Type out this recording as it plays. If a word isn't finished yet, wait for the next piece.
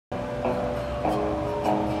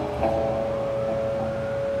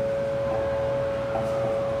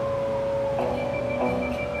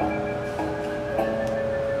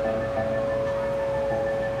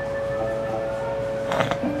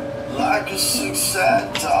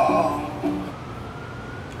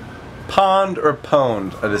Pond or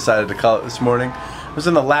Pwned, I decided to call it this morning. I was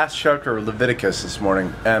in the last chapter of Leviticus this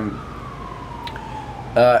morning, and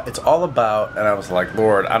it's all about, and I was like,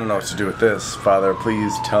 Lord, I don't know what to do with this. Father,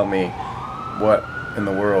 please tell me what in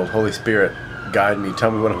the world. Holy Spirit, guide me.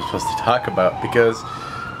 Tell me what I'm supposed to talk about, because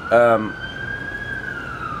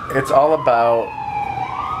it's all about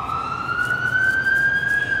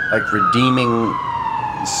like redeeming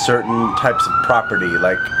certain types of property,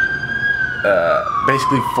 like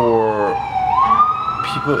basically for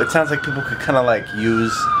people. It sounds like people could kind of like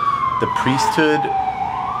use the priesthood,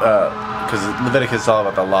 because Leviticus is all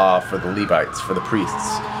about the law for the Levites, for the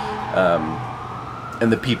priests,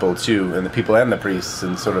 and the people too, and the people and the priests,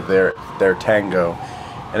 and sort of their tango.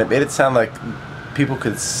 And it made it sound like people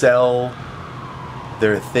could sell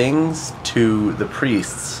their things to the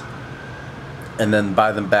priests and then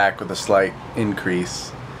buy them back with a slight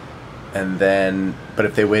increase, and then, but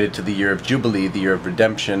if they waited to the year of Jubilee, the year of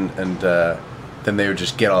redemption, and then they would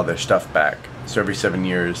just get all their stuff back. So every 7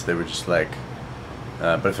 years they would just like,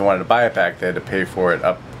 but if they wanted to buy it back, they had to pay for it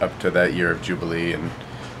up to that year of Jubilee. And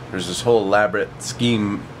there's this whole elaborate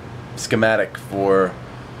schematic for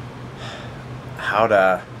how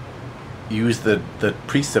to use the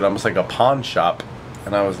priesthood almost like a pawn shop.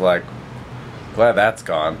 And I was like, glad that's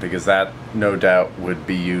gone, because that no doubt would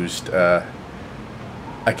be used.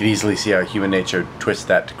 I could easily see how human nature twists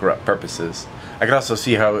that to corrupt purposes. I could also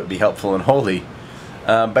see how it would be helpful and holy.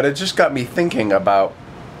 But it just got me thinking about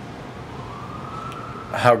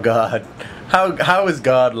how God, how is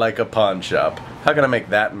God like a pawn shop? How can I make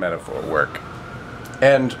that metaphor work?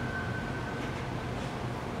 And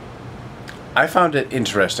I found it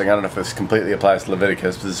interesting. I don't know if this completely applies to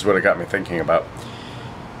Leviticus, but this is what it got me thinking about.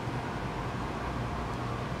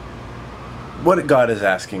 What God is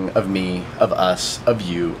asking of me, of us, of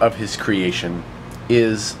you, of His creation,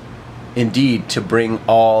 is indeed to bring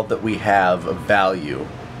all that we have of value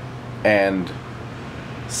and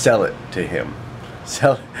sell it to Him.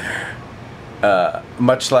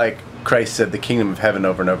 Much like Christ said, the kingdom of heaven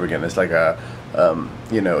over and over again is like a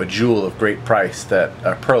jewel of great price,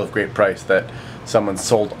 a pearl of great price that someone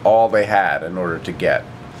sold all they had in order to get,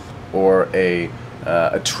 or a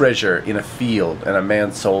treasure in a field, and a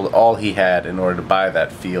man sold all he had in order to buy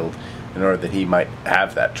that field, in order that he might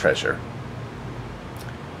have that treasure.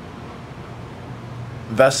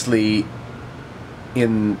 Thusly,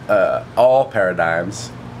 in all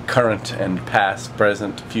paradigms, current and past,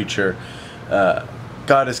 present, future,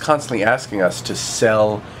 God is constantly asking us to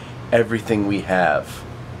sell everything we have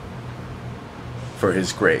for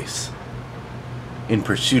His grace, in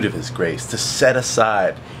pursuit of His grace, to set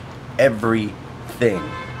aside everything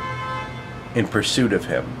in pursuit of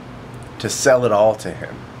Him, to sell it all to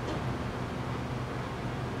Him.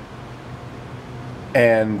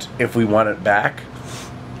 And if we want it back,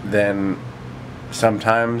 then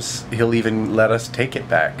sometimes He'll even let us take it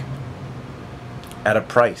back at a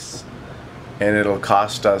price, and it'll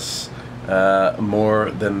cost us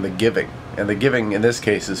more than the giving. And the giving in this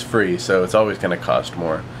case is free, so it's always going to cost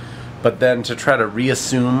more. But then to try to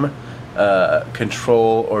reassume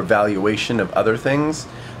control or valuation of other things,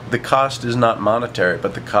 the cost is not monetary,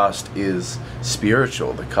 but the cost is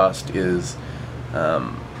spiritual. The cost is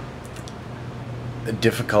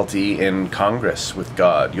difficulty in Congress with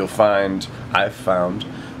God. I've found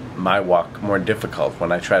my walk more difficult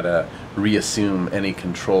when I try to reassume any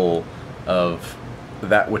control of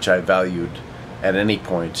that which I valued at any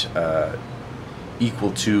point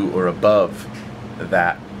equal to or above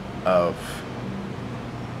that of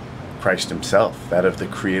Christ Himself, that of the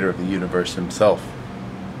Creator of the universe Himself,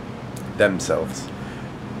 themselves.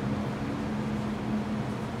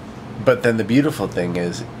 But then the beautiful thing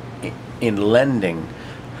is, in lending,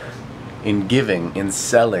 in giving, in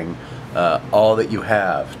selling all that you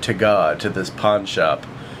have to God, to this pawn shop,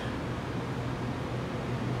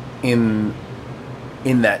 in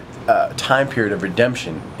that time period of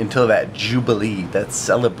redemption, until that jubilee, that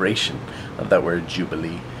celebration of that word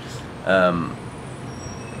jubilee,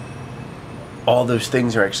 all those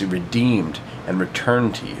things are actually redeemed and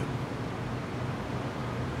returned to you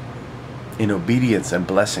in obedience and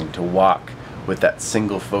blessing. To walk with that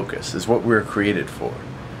single focus is what we're created for.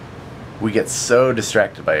 We get so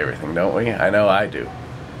distracted by everything, don't we? I know I do.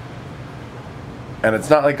 And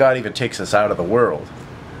it's not like God even takes us out of the world.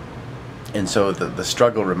 And so the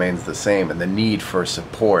struggle remains the same, and the need for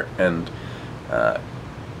support and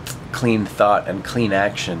clean thought and clean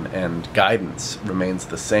action and guidance remains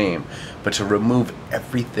the same. But to remove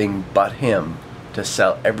everything but Him, to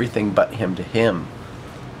sell everything but Him to Him,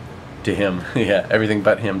 yeah, everything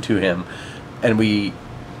but Him to Him, and we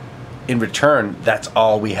in return, that's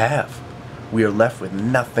all we have. We are left with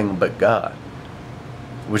nothing but God,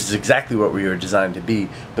 which is exactly what we were designed to be.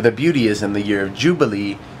 But the beauty is, in the year of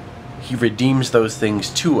Jubilee, He redeems those things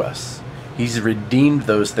to us. He's redeemed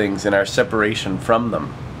those things in our separation from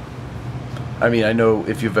them. I mean, I know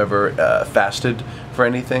if you've ever fasted for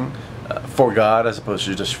anything, for God as opposed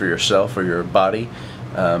to just for yourself or your body,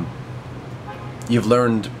 you've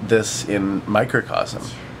learned this in microcosm,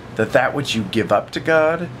 that which you give up to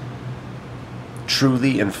God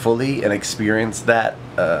truly and fully, and experience that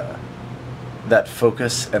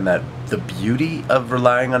focus and the beauty of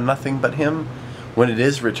relying on nothing but Him, when it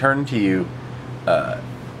is returned to you,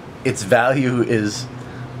 its value is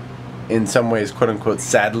in some ways, quote unquote,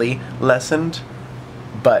 sadly lessened,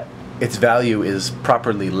 but its value is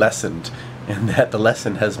properly lessened, in that the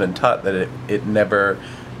lesson has been taught that it never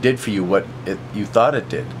did for you what you thought it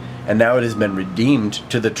did, and now it has been redeemed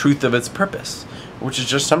to the truth of its purpose, which is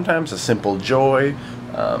just sometimes a simple joy,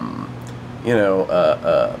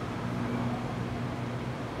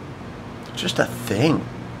 just a thing.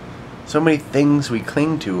 So many things we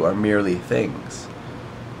cling to are merely things.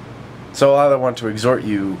 So all I want to exhort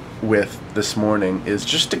you with this morning is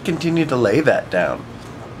just to continue to lay that down.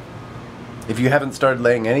 If you haven't started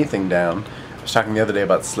laying anything down, I was talking the other day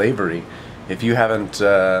about slavery. If you haven't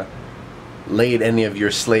laid any of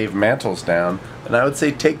your slave mantles down, then I would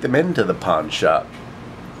say take them into the pawn shop.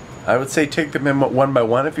 I would say take them in one by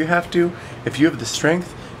one if you have to. If you have the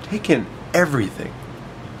strength, take in everything.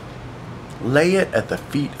 Lay it at the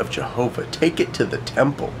feet of Jehovah. Take it to the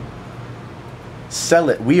temple. Sell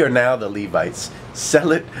it. We are now the Levites.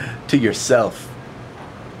 Sell it to yourself.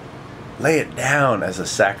 Lay it down as a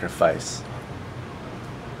sacrifice.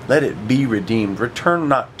 Let it be redeemed. Return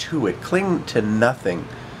not to it. Cling to nothing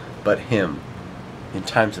but Him in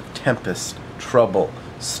times of tempest, trouble,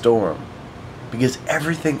 storm. Because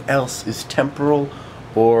everything else is temporal,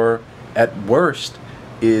 or at worst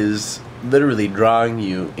is literally drawing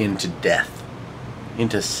you into death.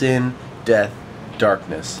 Into sin, death,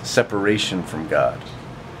 darkness, separation from God.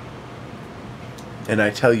 And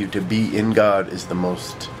I tell you, to be in God is the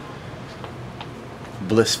most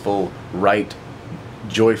blissful, right,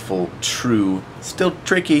 joyful, true, still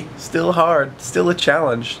tricky, still hard, still a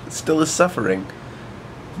challenge, still a suffering,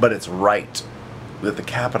 but it's right with a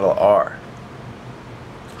capital R,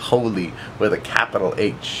 holy with a capital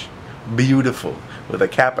H, beautiful with a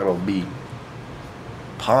capital B.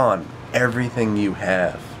 Pawn everything you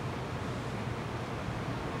have.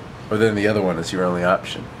 Or then the other one is your only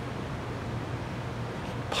option.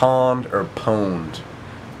 Pawned or pwned.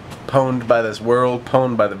 Pwned by this world,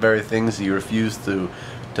 pwned by the very things you refuse to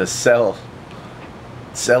sell.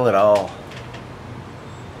 Sell it all.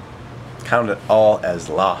 Count it all as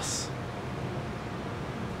loss.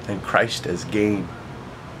 And Christ as gain.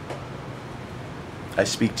 I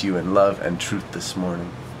speak to you in love and truth this morning.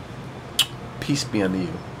 Peace be unto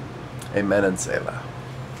you. Amen and Selah.